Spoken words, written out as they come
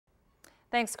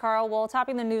Thanks, Carl. Well,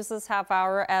 topping the news this half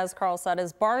hour, as Carl said,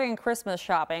 is bargain Christmas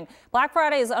shopping. Black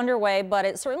Friday is underway, but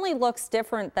it certainly looks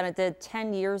different than it did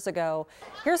 10 years ago.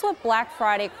 Here's what Black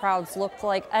Friday crowds looked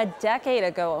like a decade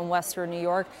ago in Western New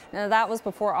York. Now, that was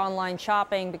before online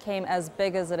shopping became as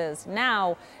big as it is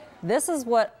now. This is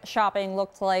what shopping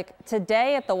looked like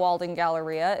today at the Walden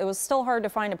Galleria. It was still hard to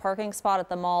find a parking spot at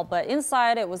the mall, but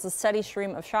inside it was a steady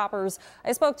stream of shoppers.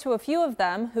 I spoke to a few of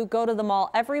them who go to the mall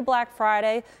every Black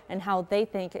Friday and how they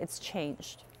think it's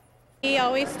changed. We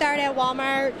always start at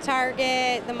Walmart,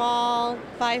 Target, the mall,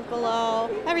 Five Below,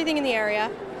 everything in the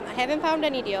area. I haven't found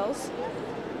any deals.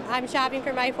 I'm shopping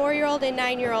for my 4-year-old and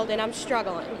 9-year-old and I'm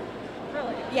struggling.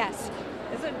 Really? Yes.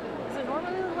 Is it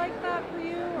normally like that for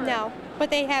you? Or? No, but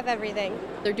they have everything.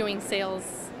 They're doing sales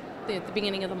at the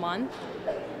beginning of the month,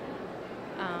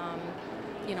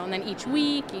 and then each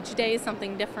week, each day is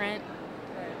something different,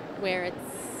 where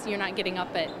you're not getting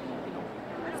up at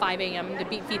 5 a.m. to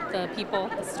beat the people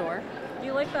at the store. Do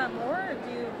you like that more, or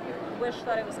do you wish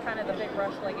that it was kind of the big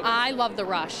rush like it is? I love the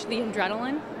rush, the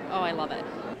adrenaline. Oh, I love it.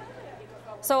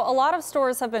 So a lot of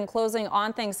stores have been closing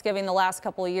on Thanksgiving the last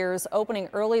couple of years, opening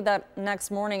early that next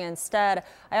morning instead.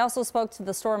 I also spoke to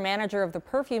the store manager of the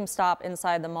perfume stop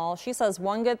inside the mall. She says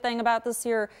one good thing about this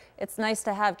year, it's nice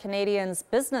to have Canadians'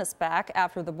 business back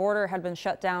after the border had been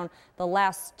shut down the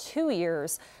last 2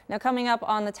 years. Now, coming up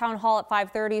on the town hall at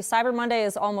 5:30, Cyber Monday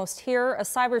is almost here. A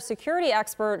cybersecurity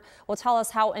expert will tell us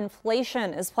how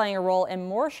inflation is playing a role in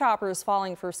more shoppers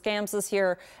falling for scams this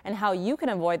year and how you can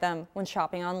avoid them when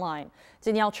shopping online.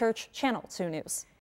 Danielle Church, Channel 2 News.